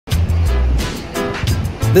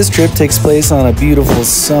This trip takes place on a beautiful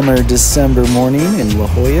summer December morning in La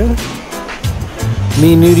Jolla.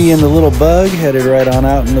 Me, Nudie, and the little bug headed right on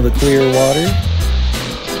out into the clear water.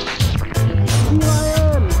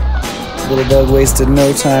 Little bug wasted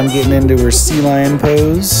no time getting into her sea lion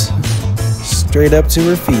pose, straight up to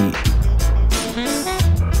her feet.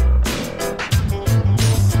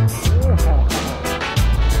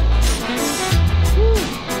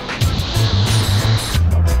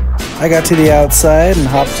 I got to the outside and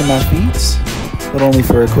hopped to my feet, but only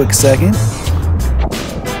for a quick second.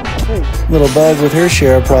 Little bug with her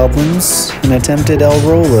share of problems and attempted El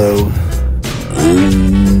Rolo.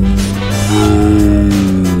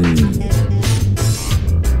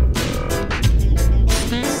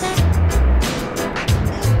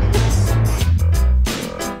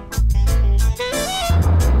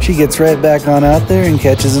 She gets right back on out there and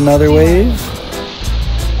catches another wave,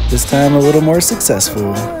 this time a little more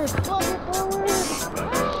successful.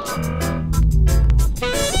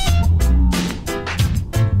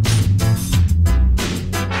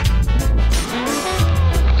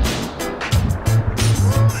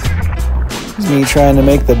 It's me trying to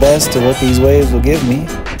make the best of what these waves will give me.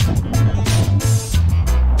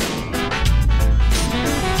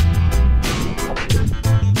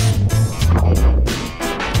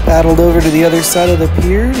 Paddled over to the other side of the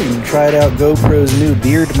pier and tried out GoPro's new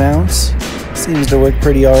beard mounts. Seems to work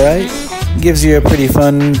pretty alright. Gives you a pretty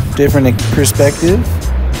fun, different perspective.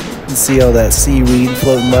 You can see all that seaweed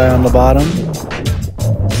floating by on the bottom.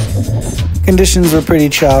 Conditions were pretty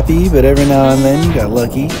choppy, but every now and then you got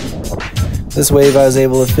lucky. This wave I was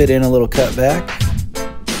able to fit in a little cutback.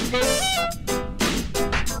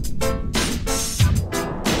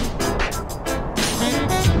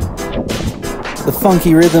 The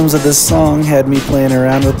funky rhythms of this song had me playing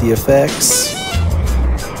around with the effects.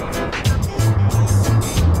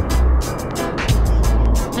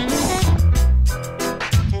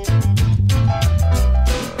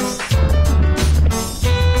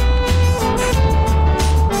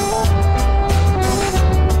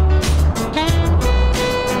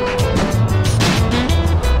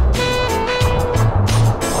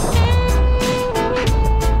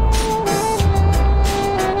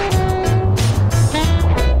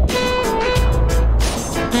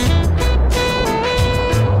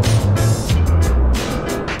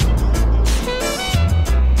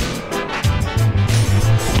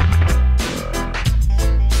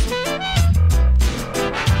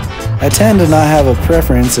 I tend to not have a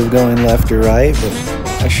preference of going left or right, but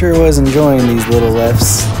I sure was enjoying these little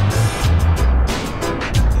lefts.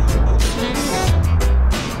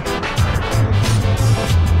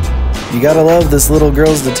 You gotta love this little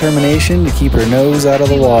girl's determination to keep her nose out of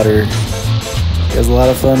the water. She has a lot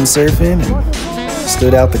of fun surfing and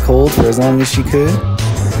stood out the cold for as long as she could.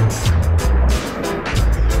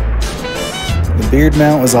 The beard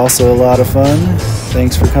mount was also a lot of fun.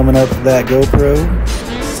 Thanks for coming up with that GoPro.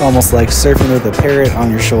 It's almost like surfing with a parrot on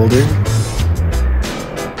your shoulder.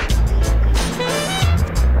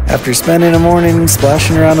 After spending a morning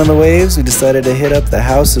splashing around on the waves, we decided to hit up the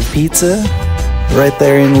House of Pizza right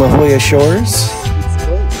there in La Jolla Shores.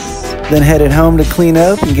 Then headed home to clean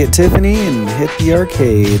up and get Tiffany and hit the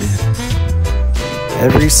arcade.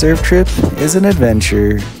 Every surf trip is an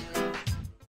adventure.